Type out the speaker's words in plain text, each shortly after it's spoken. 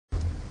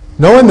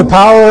Knowing the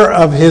power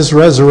of His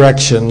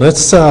resurrection.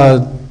 Let's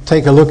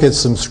take a look at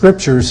some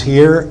scriptures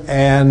here,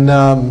 and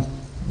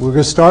we're going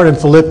to start in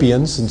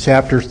Philippians in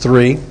chapter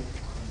 3.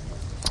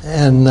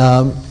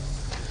 And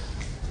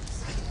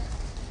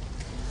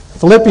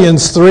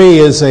Philippians 3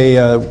 is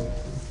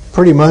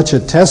pretty much a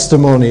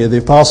testimony of the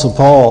Apostle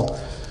Paul.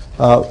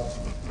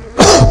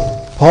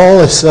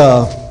 Paul is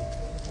a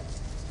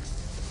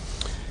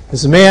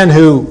man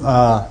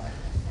who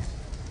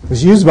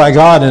was used by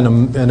God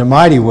in a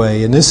mighty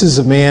way. And this is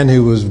a man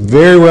who was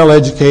very well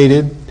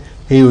educated.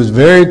 He was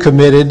very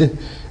committed.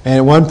 And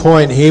at one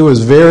point he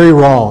was very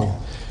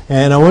wrong.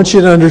 And I want you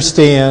to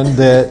understand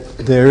that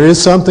there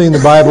is something the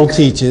Bible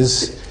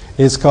teaches.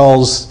 It's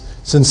called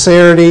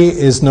sincerity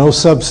is no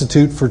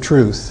substitute for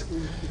truth.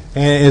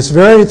 And it's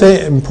very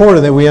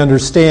important that we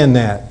understand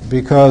that,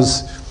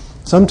 because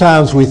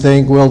sometimes we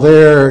think, well,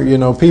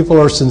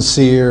 people are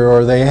sincere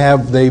or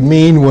they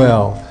mean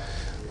well.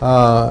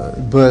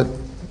 But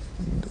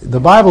the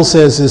Bible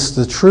says it's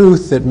the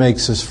truth that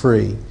makes us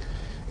free.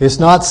 It's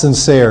not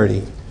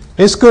sincerity.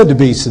 It's good to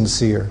be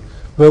sincere,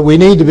 but we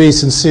need to be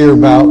sincere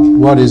about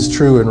what is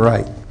true and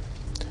right.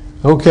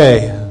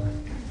 Okay,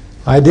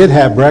 I did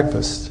have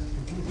breakfast.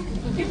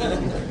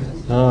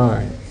 All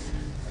right.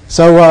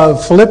 So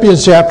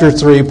Philippians chapter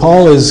 3,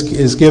 Paul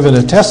is given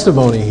a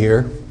testimony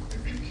here.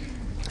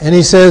 And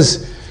he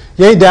says,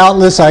 "Yea,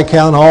 doubtless I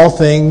count all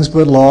things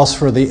but loss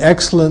for the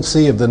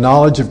excellency of the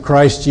knowledge of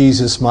Christ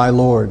Jesus my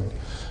Lord,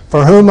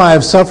 for whom I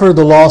have suffered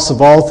the loss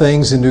of all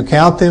things, and do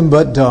count them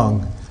but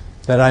dung,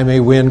 that I may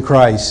win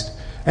Christ,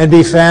 and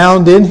be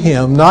found in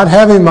Him, not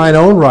having mine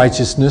own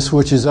righteousness,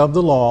 which is of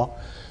the law,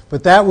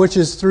 but that which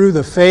is through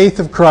the faith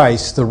of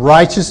Christ, the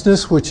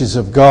righteousness which is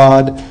of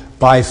God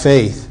by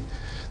faith,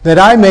 that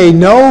I may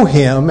know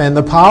Him and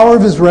the power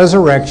of His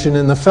resurrection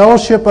and the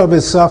fellowship of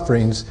His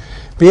sufferings,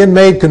 being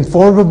made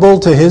conformable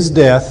to His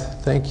death,"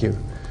 thank you,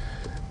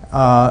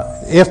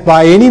 "if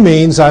by any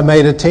means I may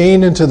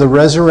attain unto the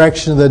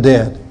resurrection of the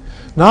dead.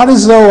 Not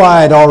as though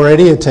I had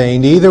already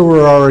attained, either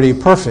were already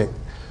perfect,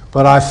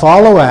 but I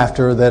follow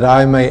after, that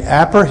I may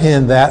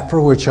apprehend that for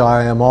which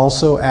I am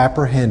also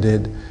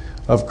apprehended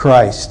of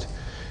Christ."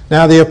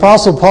 Now the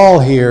Apostle Paul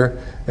here,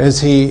 as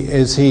he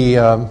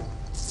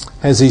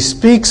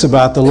speaks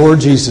about the Lord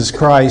Jesus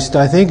Christ,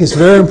 I think it's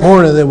very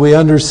important that we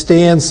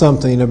understand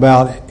something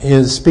about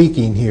his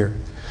speaking here.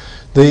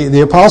 The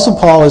Apostle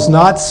Paul is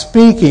not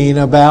speaking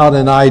about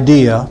an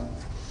idea.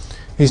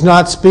 He's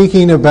not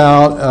speaking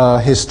about a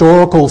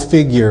historical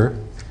figure.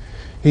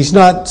 He's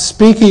not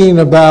speaking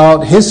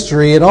about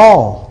history at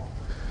all.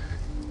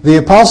 The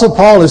Apostle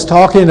Paul is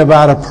talking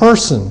about a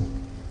person.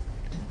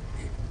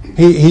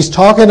 He's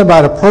talking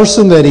about a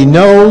person that he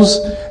knows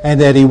and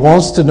that he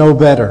wants to know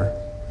better.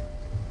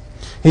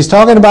 He's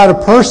talking about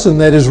a person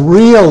that is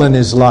real in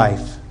his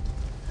life.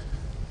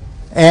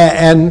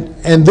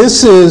 And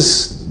this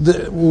is,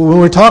 when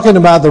we're talking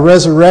about the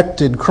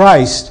resurrected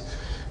Christ,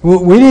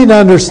 we need to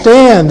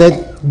understand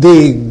that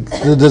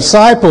the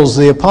disciples,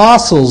 the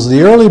apostles,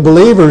 the early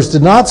believers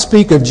did not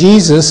speak of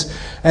Jesus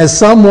as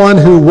someone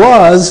who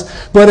was,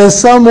 but as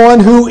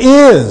someone who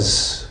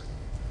is.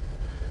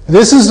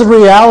 This is the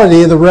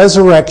reality of the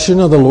resurrection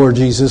of the Lord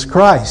Jesus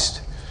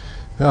Christ.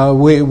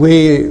 We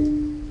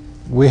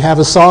have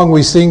a song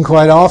we sing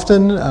quite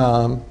often.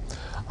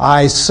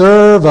 I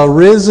serve a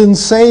risen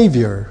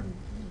Savior.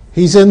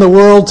 He's in the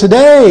world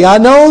today. I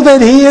know that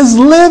He is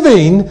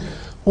living,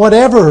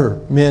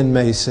 whatever men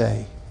may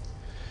say.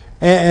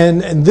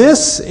 And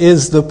this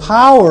is the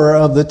power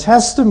of the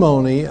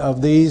testimony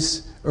of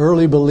these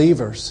early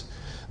believers.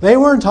 They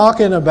weren't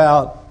talking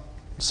about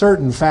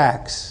certain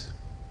facts.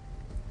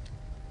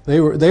 They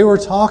were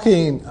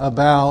talking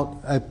about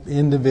an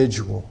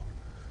individual.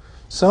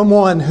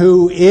 Someone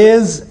who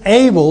is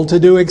able to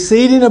do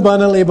exceeding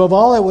abundantly above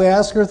all that we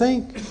ask or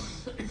think.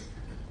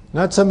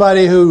 Not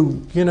somebody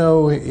who,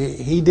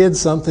 he did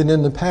something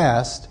in the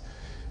past.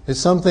 It's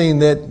something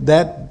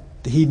that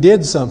he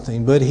did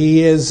something, but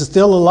he is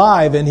still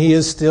alive and he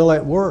is still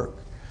at work.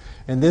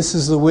 And this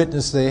is the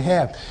witness they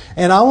have.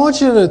 And I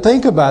want you to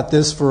think about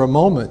this for a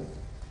moment.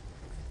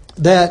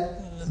 That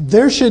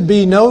there should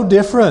be no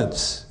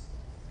difference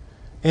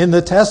in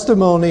the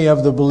testimony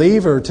of the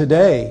believer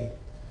today,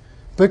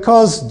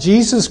 because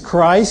Jesus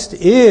Christ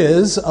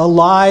is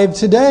alive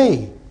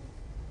today.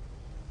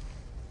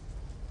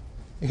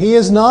 He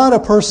is not a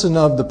person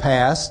of the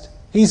past.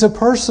 He's a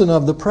person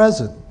of the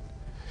present.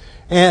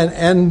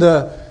 And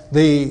the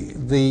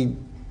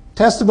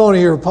testimony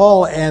here of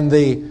Paul and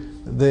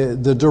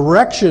the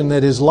direction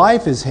that his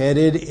life is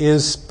headed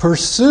is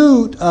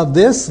pursuit of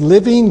this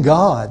living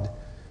God,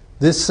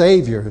 this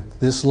Savior,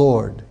 this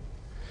Lord.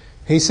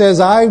 He says,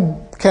 I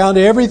count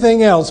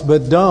everything else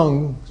but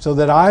dung so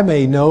that I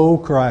may know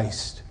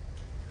Christ.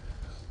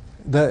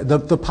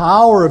 The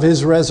power of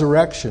His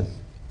resurrection.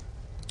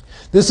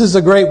 This is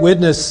a great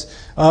witness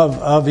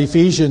of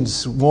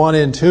Ephesians 1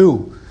 and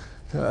 2.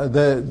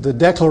 The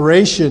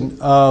declaration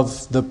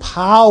of the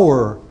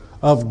power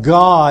of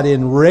God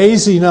in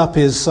raising up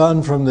His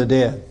Son from the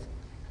dead.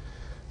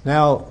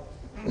 Now,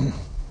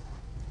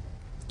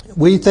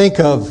 we think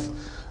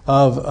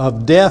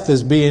of death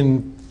as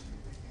being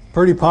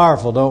pretty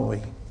powerful, don't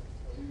we?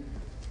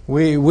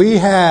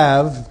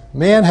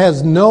 Man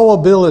has no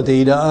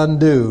ability to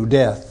undo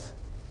death.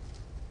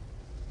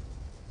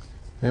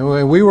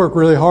 And we work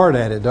really hard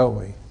at it, don't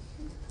we?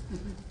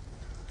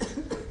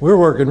 We're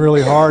working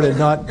really hard at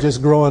not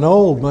just growing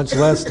old, much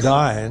less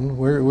dying.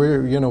 We're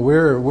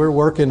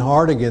working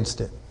hard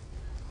against it,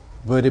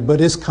 but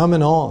it's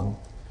coming on.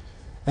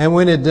 And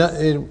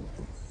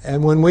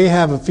when we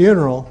have a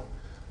funeral,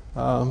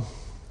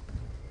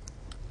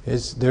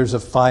 there's a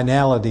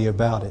finality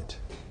about it.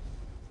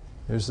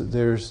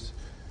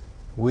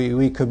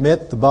 We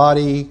commit the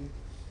body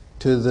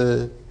to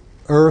the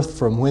earth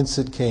from whence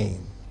it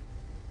came.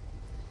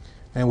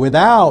 And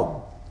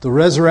without the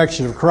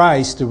resurrection of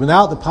Christ and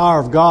without the power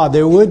of God,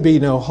 there would be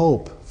no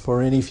hope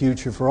for any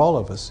future for all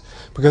of us.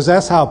 Because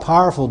that's how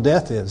powerful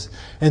death is.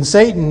 And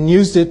Satan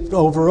used it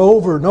over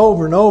and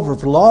over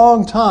for a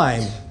long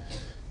time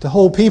to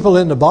hold people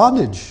into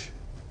bondage.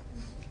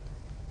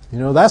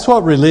 That's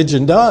what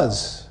religion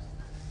does.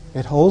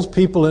 It holds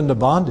people into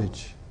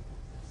bondage.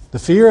 The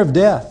fear of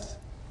death.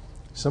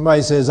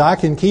 Somebody says, I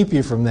can keep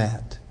you from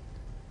that.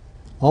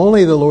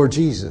 Only the Lord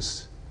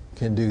Jesus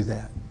can do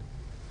that.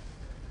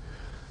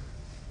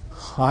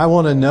 I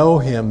want to know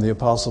Him, the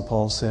Apostle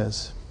Paul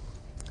says.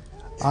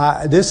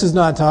 This is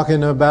not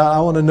talking about,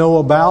 I want to know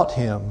about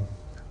Him.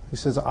 He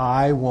says,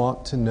 I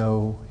want to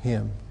know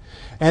Him.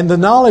 And the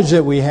knowledge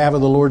that we have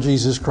of the Lord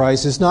Jesus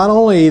Christ is not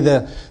only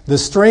the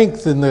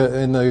strength and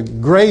the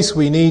grace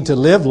we need to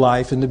live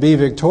life and to be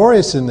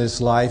victorious in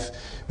this life,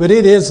 but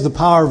it is the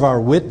power of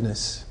our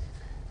witness.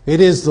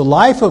 It is the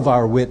life of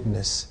our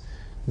witness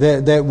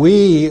that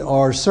we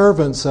are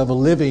servants of a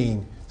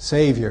living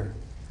Savior.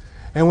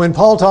 And when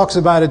Paul talks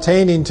about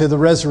attaining to the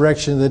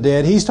resurrection of the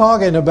dead, he's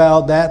talking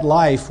about that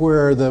life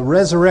where the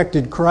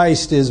resurrected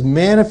Christ is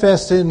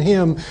manifested in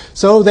Him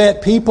so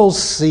that people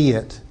see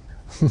it.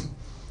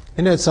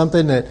 Isn't it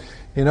something that,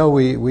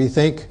 we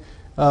think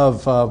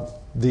of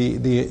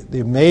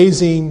the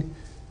amazing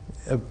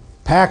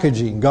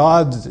packaging,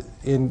 God's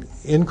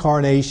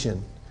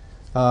incarnation,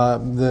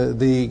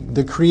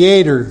 the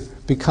Creator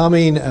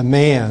becoming a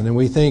man, and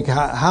we think,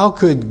 how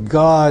could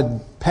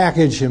God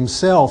package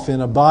Himself in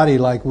a body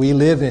like we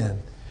live in?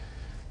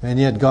 And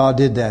yet God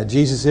did that.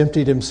 Jesus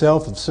emptied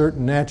Himself of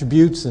certain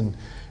attributes and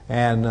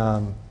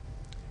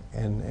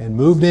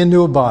moved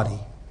into a body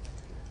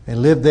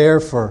and lived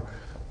there for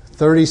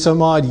 30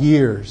 some odd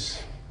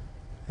years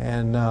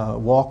and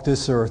walked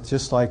this earth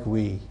just like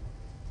we,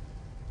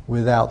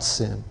 without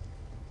sin.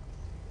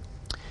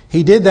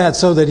 He did that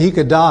so that He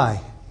could die.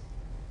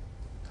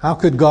 How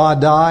could God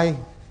die?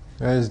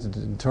 As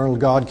the eternal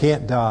God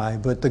can't die,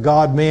 but the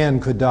God-man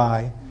could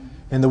die.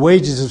 And the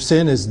wages of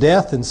sin is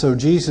death, and so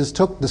Jesus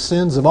took the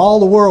sins of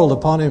all the world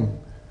upon Him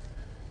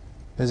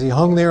as He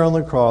hung there on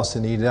the cross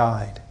and He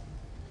died.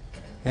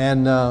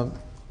 And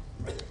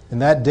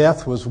that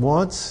death was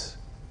once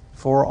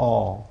for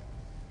all.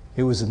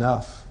 It was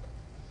enough.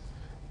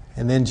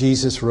 And then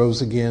Jesus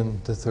rose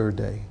again the third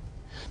day.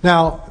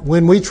 Now,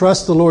 when we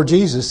trust the Lord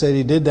Jesus that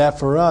He did that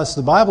for us,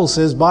 the Bible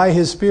says by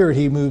His Spirit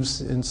He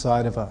moves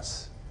inside of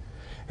us.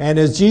 And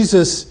as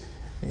Jesus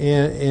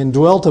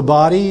indwelt a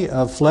body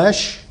of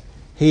flesh,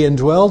 He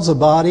indwells a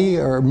body,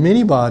 or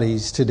many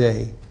bodies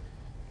today,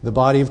 the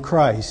body of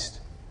Christ,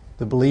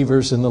 the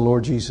believers in the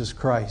Lord Jesus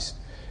Christ.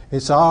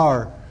 It's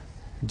our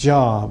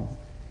job,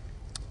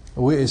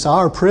 it's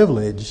our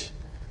privilege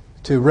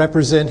to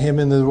represent Him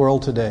in the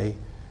world today,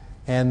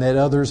 and that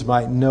others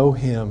might know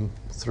Him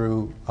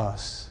through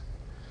us.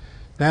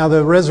 Now,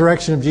 the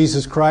resurrection of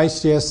Jesus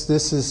Christ, yes,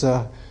 this is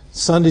a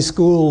Sunday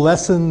school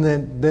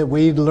lesson that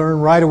we learn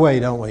right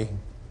away, don't we?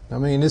 I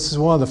mean, this is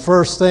one of the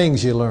first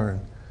things you learn.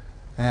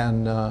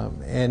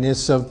 And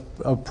it's of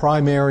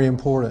primary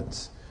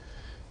importance.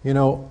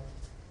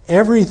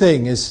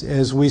 Everything,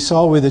 as we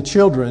saw with the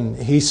children,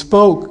 He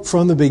spoke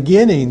from the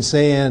beginning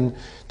saying,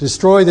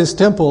 destroy this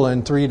temple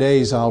and 3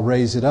 days I'll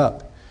raise it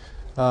up.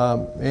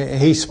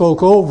 He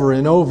spoke over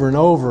and over and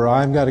over,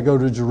 I've got to go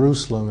to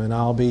Jerusalem and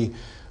I'll be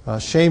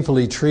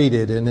shamefully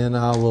treated and then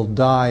I will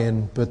die,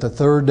 but the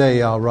third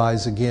day I'll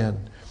rise again.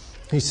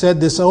 He said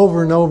this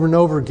over and over and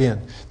over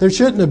again. There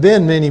shouldn't have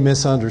been many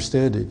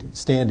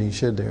misunderstandings,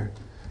 should there?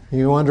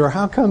 You wonder,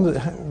 how come?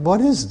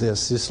 What is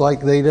this? It's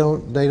like they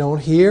don't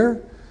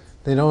hear,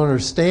 they don't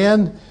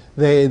understand.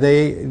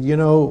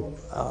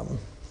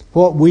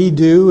 What we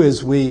do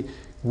is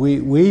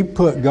we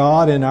put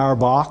God in our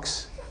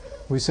box.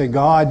 We say,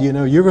 God,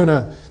 you're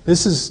gonna.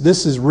 This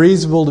is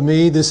reasonable to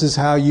me. This is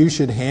how you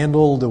should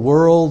handle the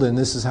world, and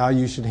this is how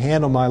you should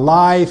handle my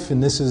life.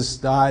 And this is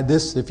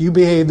this. If you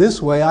behave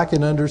this way, I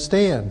can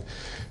understand.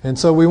 And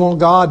so we want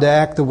God to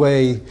act the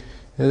way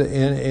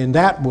in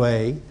that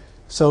way,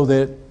 so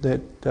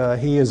that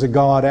He is a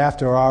God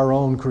after our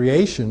own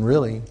creation,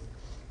 really.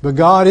 But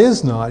God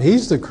is not.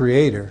 He's the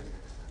Creator.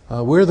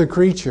 We're the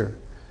creature,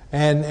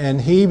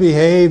 and He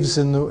behaves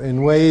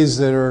in ways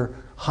that are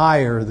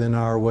higher than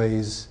our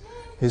ways.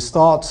 His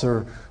thoughts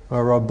are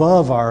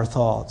above our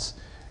thoughts.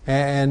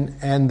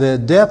 And the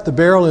death, the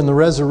burial, and the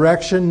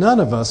resurrection, none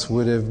of us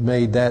would have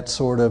made that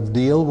sort of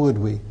deal, would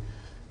we?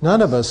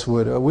 None of us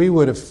would. We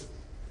would have,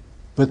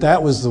 but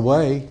that was the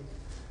way.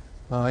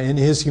 In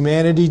His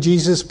humanity,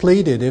 Jesus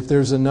pleaded, if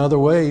there's another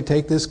way,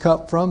 take this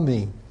cup from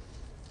me.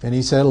 And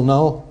He said,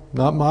 no,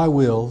 not my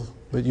will,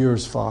 but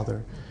yours,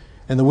 Father.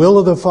 And the will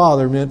of the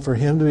Father meant for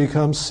Him to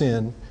become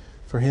sin,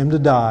 for Him to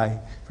die,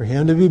 for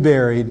Him to be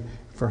buried,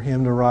 for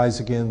Him to rise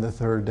again the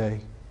third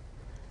day.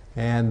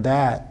 And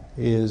that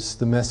is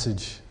the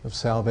message of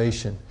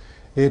salvation.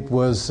 It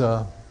was,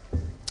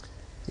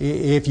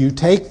 if you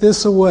take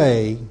this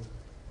away,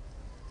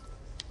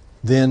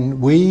 then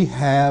we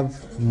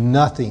have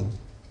nothing.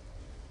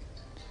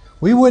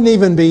 We wouldn't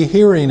even be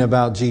hearing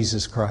about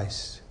Jesus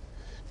Christ.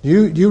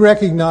 Do you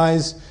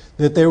recognize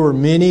that there were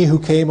many who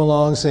came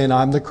along saying,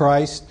 I'm the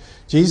Christ?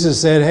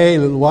 Jesus said, hey,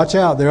 watch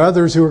out. There are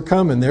others who are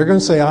coming. They're going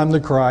to say, I'm the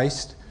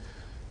Christ.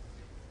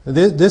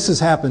 This has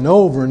happened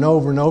over and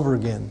over and over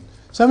again.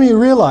 Some of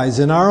you realize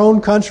in our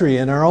own country,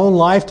 in our own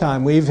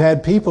lifetime, we've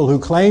had people who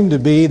claim to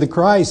be the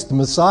Christ, the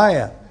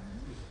Messiah.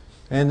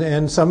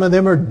 And some of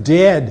them are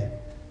dead.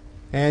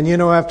 And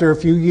after a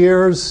few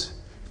years,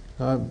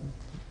 no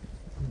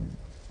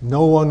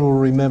one will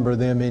remember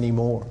them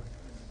anymore.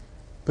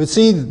 But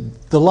see,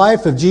 the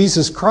life of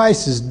Jesus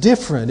Christ is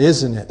different,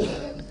 isn't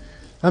it?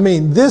 I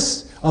mean,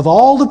 of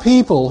all the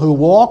people who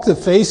walk the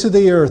face of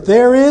the earth,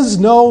 there is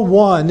no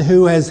one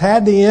who has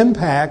had the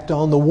impact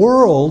on the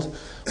world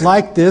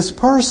like this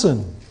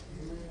person.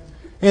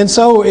 And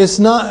so it's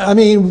not,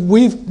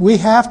 we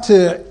have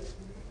to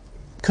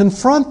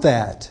confront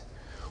that.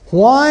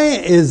 Why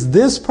is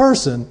this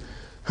person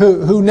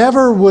who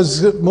never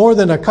was more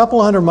than a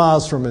couple hundred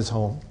miles from his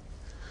home,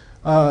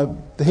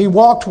 he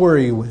walked where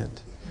he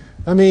went.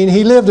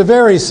 He lived a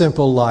very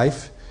simple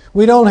life.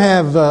 We don't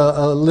have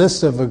a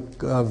list of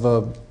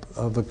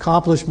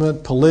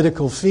accomplishment,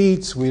 political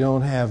feats. We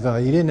don't have.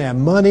 He didn't have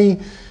money.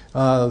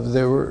 How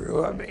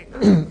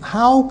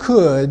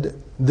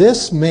could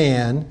this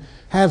man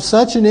have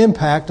such an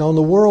impact on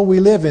the world we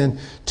live in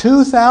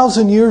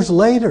 2,000 years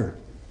later?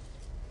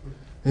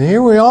 And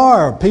here we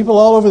are. People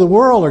all over the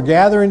world are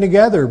gathering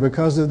together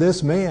because of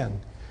this man.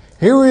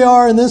 Here we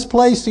are in this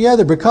place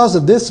together because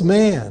of this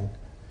man.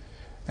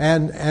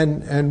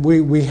 And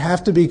we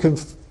have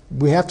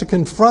to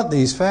confront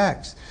these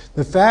facts.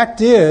 The fact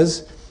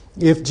is,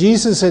 if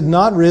Jesus had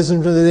not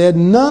risen from the dead,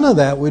 none of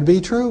that would be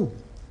true.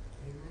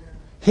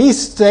 He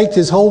staked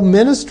His whole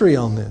ministry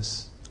on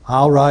this.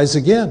 I'll rise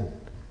again.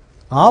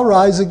 I'll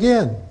rise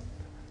again.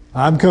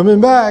 I'm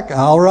coming back.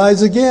 I'll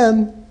rise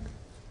again.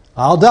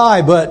 I'll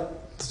die, but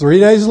 3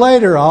 days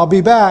later, I'll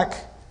be back.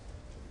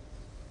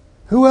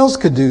 Who else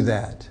could do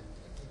that?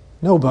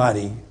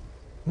 Nobody.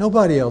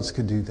 Nobody else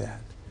could do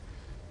that.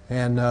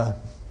 And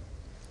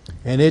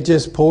it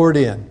just poured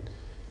in.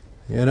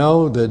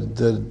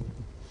 The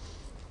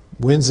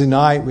Wednesday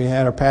night we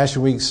had our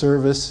Passion Week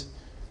service.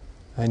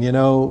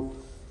 And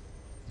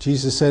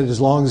Jesus said,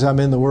 as long as I'm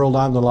in the world,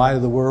 I'm the light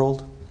of the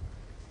world.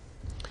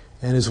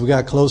 And as we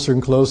got closer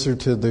and closer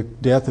to the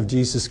death of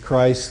Jesus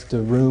Christ, the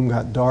room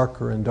got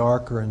darker and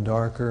darker and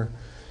darker.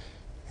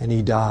 And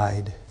He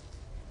died.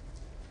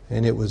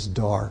 And it was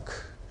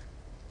dark.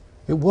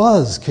 It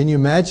was. Can you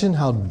imagine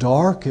how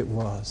dark it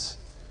was?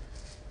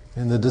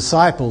 And the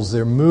disciples,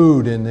 their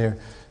mood and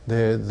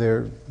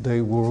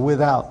they were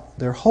without,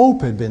 their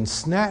hope had been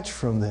snatched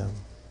from them.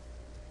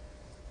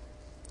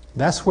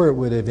 That's where it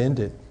would have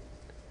ended.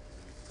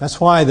 That's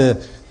why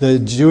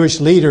the Jewish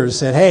leaders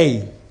said,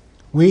 hey,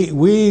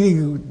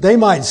 they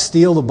might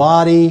steal the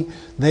body,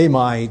 they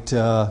might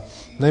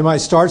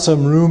start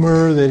some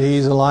rumor that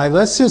he's alive.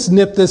 Let's just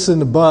nip this in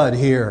the bud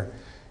here.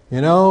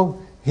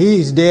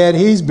 He's dead,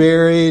 he's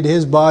buried,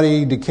 his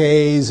body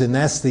decays, and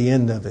that's the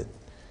end of it.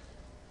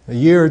 A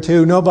year or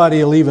two,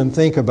 nobody will even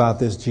think about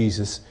this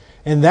Jesus.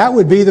 And that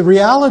would be the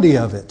reality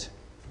of it.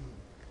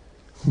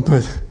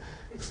 But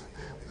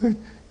can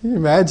you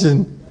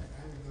imagine,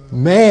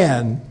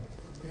 man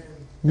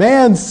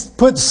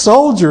put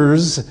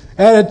soldiers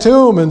at a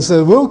tomb and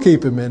said, we'll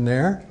keep him in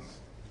there.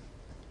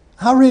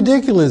 How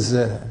ridiculous is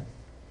that?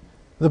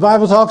 The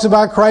Bible talks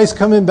about Christ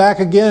coming back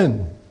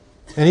again.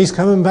 And He's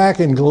coming back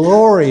in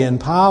glory and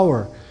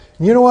power.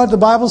 And you know what the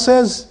Bible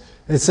says?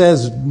 It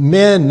says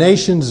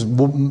nations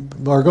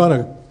are going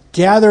to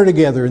gather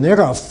together and they're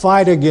going to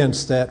fight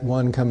against that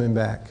one coming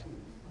back.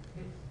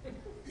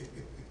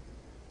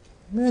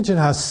 Imagine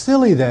how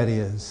silly that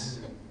is.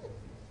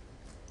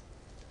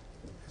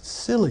 It's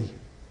silly.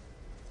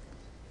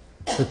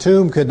 The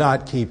tomb could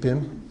not keep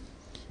him.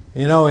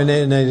 And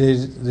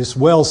it's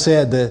well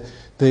said that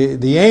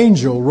the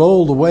angel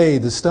rolled away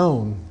the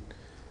stone.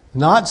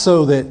 Not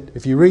so that,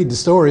 if you read the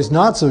stories,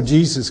 not so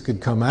Jesus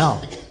could come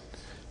out.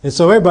 And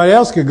so everybody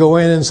else could go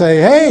in and say,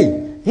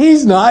 hey,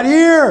 He's not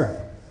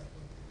here.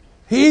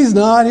 He's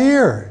not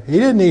here. He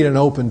didn't need an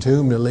open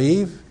tomb to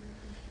leave.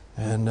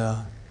 And,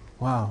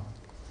 wow.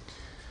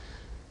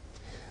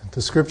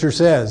 The Scripture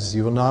says,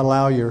 you will not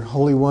allow your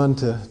Holy One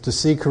to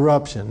see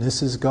corruption.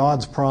 This is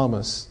God's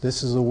promise.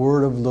 This is the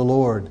word of the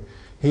Lord.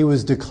 He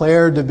was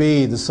declared to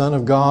be the Son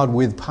of God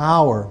with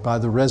power by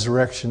the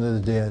resurrection of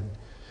the dead.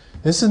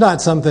 This is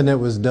not something that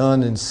was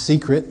done in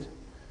secret.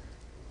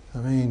 I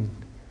mean,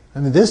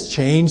 this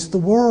changed the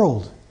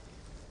world.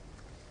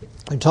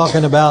 I'm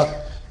talking about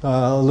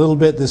a little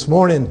bit this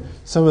morning,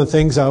 some of the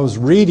things I was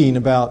reading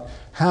about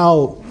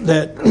how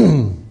that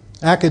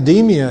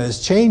academia is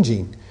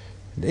changing.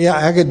 Yeah,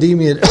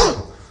 academia,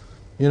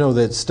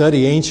 that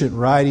study ancient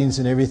writings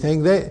and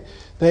everything, they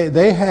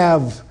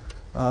have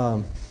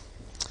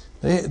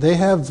they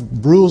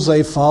have rules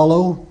they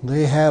follow.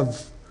 They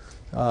have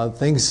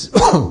things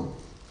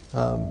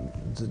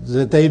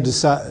that they've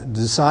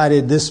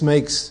decided this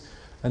makes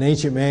an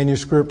ancient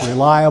manuscript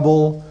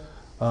reliable.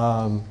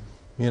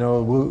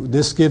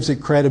 This gives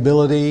it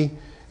credibility,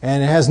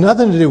 and it has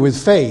nothing to do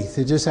with faith.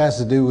 It just has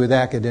to do with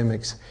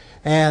academics.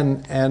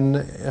 And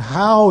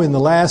how in the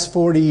last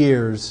 40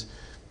 years,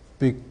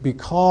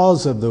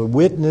 because of the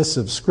witness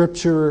of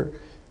Scripture,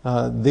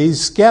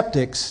 these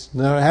skeptics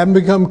haven't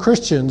become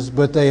Christians,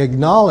 but they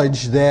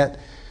acknowledge that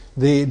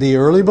the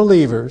early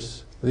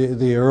believers,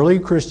 the early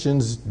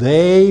Christians,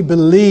 they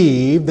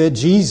believe that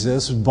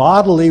Jesus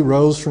bodily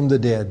rose from the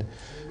dead.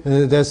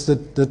 That's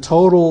the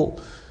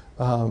total,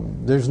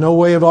 there's no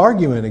way of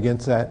arguing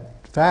against that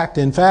fact.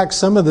 In fact,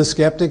 some of the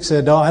skeptics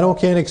said, "Oh, I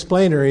can't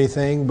explain or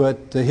anything,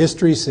 but the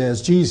history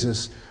says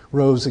Jesus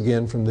rose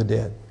again from the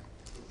dead."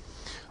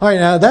 All right,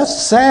 now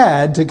that's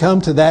sad to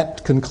come to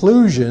that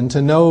conclusion, to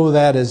know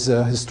that as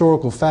a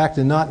historical fact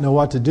and not know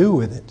what to do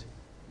with it.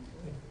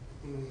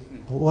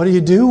 What do you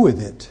do with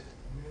it?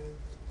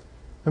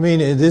 I mean,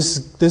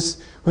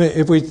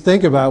 if we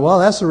think about, well,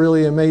 that's a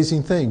really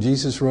amazing thing.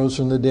 Jesus rose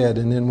from the dead,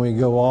 and then we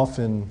go off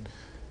and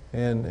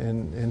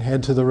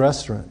head to the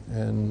restaurant,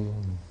 and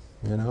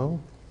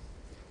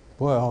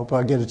boy, I hope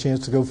I get a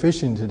chance to go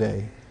fishing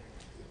today.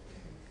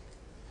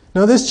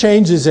 No, this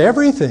changes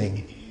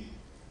everything.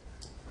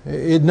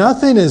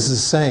 Nothing is the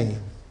same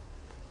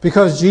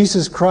because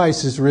Jesus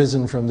Christ is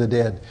risen from the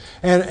dead.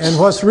 And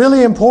what's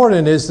really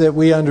important is that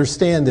we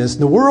understand this.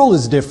 The world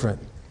is different.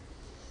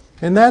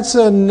 And that's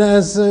a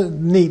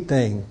neat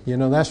thing.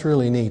 That's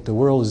really neat. The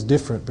world is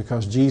different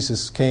because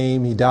Jesus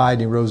came, He died,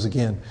 and He rose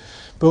again.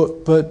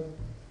 But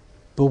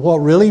what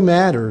really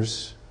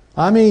matters,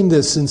 I mean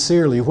this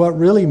sincerely, what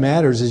really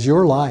matters is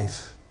your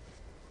life.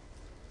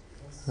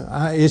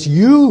 It's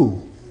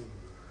you.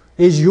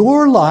 Is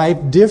your life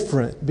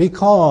different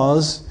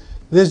because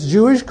this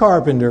Jewish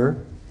carpenter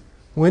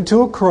went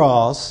to a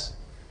cross,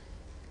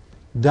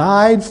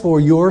 died for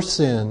your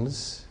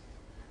sins,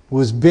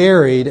 was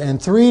buried,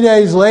 and 3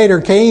 days later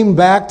came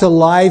back to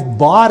life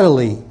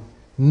bodily,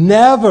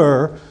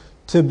 never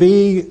to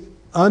be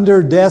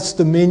under death's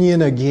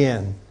dominion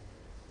again?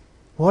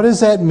 What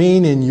does that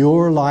mean in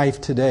your life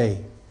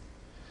today?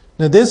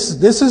 Now this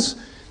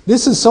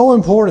is so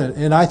important,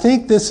 and I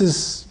think this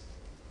is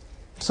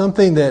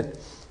something that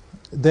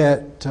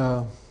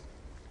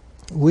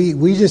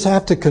we just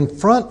have to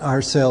confront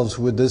ourselves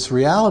with this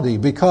reality,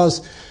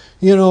 because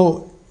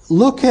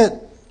look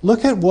at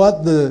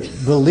what the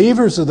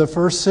believers of the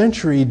first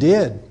century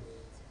did.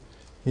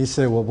 You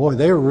say, well, boy,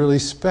 they were really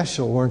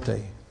special, weren't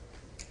they?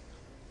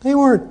 They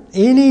weren't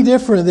any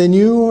different than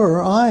you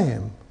or I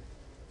am.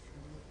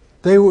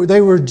 They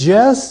were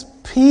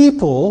just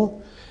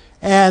people,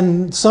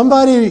 and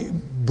somebody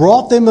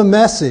brought them a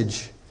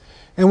message.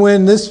 And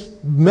when this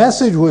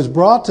message was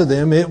brought to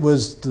them, it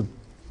was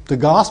the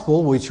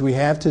gospel, which we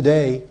have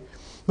today,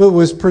 but it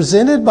was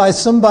presented by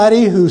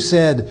somebody who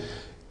said,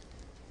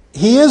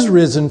 He is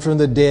risen from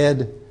the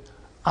dead.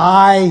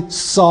 I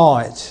saw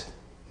it.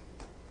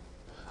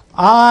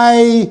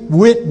 I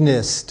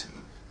witnessed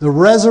the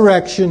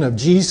resurrection of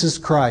Jesus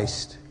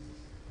Christ.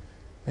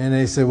 And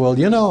they said,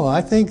 well,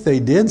 I think they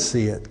did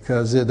see it,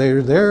 because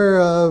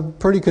they're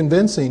pretty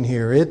convincing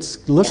here.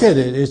 Look at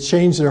it. It's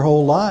changed their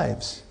whole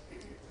lives.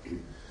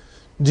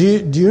 Do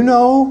you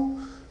know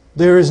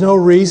there is no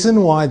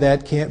reason why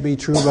that can't be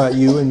true about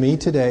you and me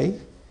today?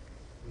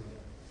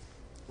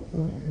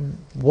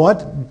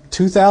 What,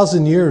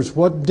 2,000 years,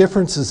 what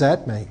difference does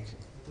that make?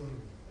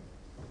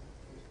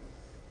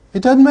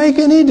 It doesn't make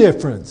any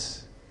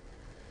difference.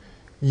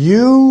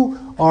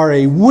 You are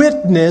a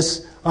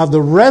witness of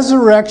the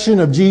resurrection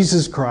of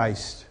Jesus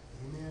Christ.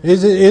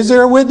 Is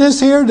there a witness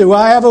here? Do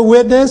I have a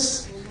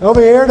witness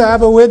over here? Do I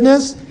have a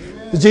witness?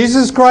 Is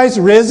Jesus Christ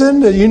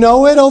risen? Do you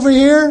know it over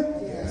here?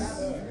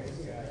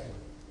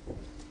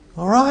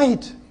 All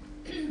right.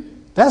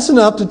 That's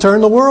enough to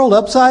turn the world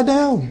upside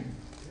down.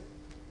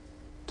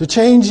 To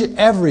change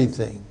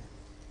everything.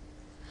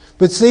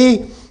 But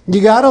see,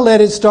 you got to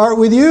let it start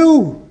with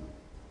you.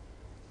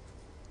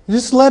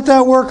 Just let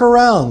that work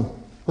around.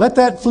 Let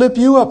that flip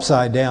you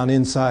upside down,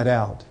 inside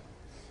out.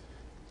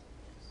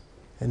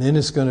 And then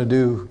it's going to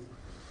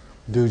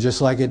do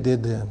just like it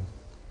did then.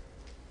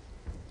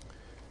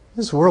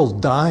 This world's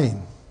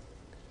dying.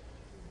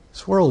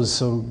 This world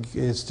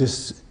it's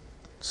just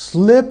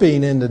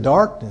slipping into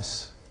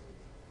darkness.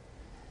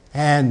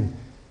 And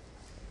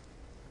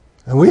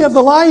we have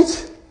the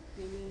light.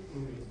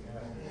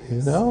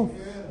 Oh,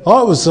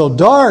 it was so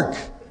dark.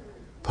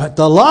 But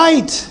the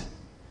light,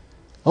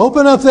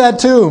 open up that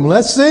tomb.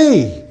 Let's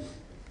see.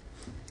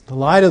 The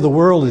light of the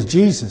world is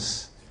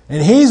Jesus.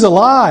 And He's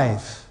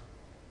alive.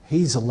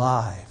 He's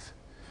alive.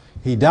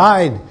 He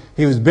died.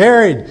 He was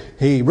buried.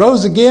 He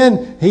rose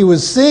again. He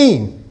was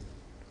seen.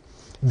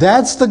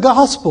 That's the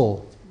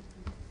gospel.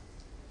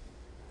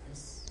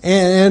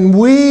 And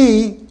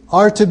we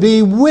are to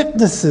be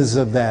witnesses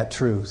of that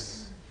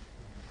truth.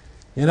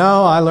 You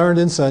know, I learned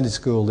in Sunday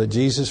school that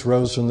Jesus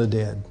rose from the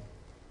dead.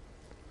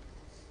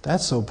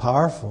 That's so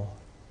powerful.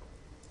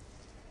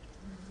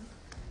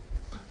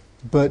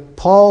 But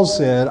Paul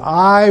said,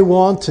 I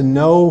want to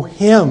know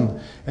Him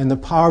and the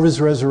power of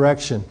His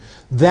resurrection.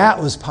 That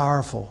was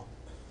powerful.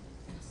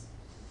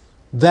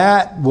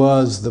 That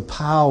was the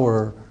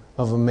power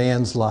of a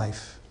man's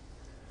life.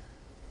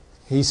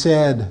 He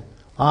said,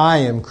 I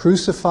am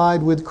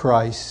crucified with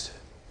Christ.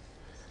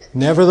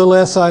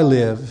 Nevertheless I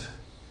live.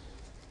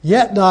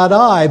 Yet not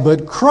I,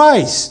 but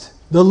Christ,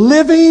 the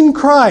living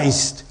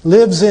Christ,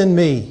 lives in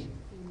me.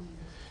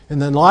 In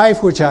the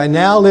life which I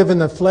now live in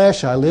the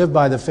flesh, I live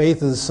by the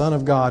faith of the Son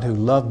of God who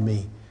loved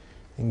me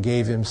and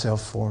gave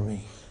Himself for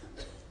me.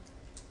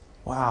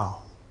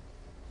 Wow.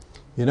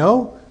 You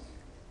know,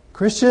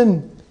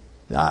 Christian,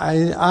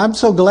 I'm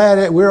so glad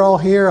that we're all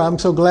here. I'm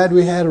so glad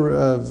we had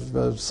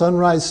a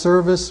sunrise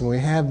service and we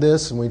have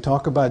this and we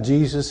talk about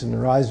Jesus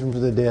and rising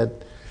from the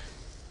dead.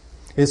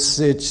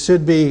 It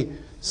should be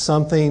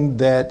something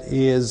that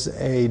is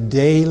a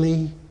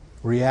daily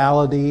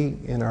reality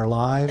in our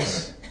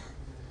lives.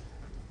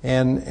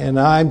 And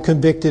I'm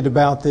convicted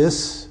about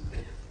this.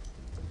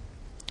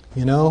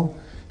 You know,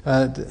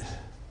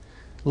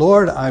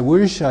 Lord, I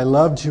wish I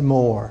loved you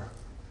more.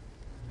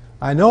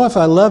 I know if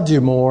I loved you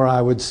more,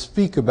 I would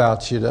speak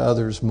about you to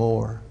others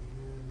more.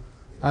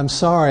 I'm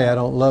sorry I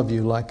don't love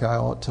you like I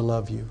ought to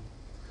love you.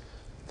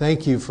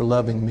 Thank you for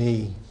loving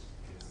me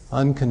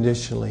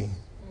unconditionally.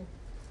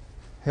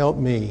 Help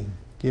me.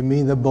 Give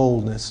me the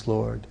boldness,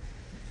 Lord,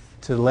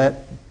 to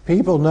let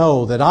people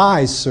know that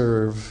I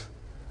serve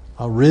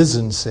a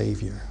risen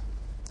Savior.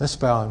 Let's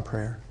bow in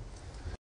prayer.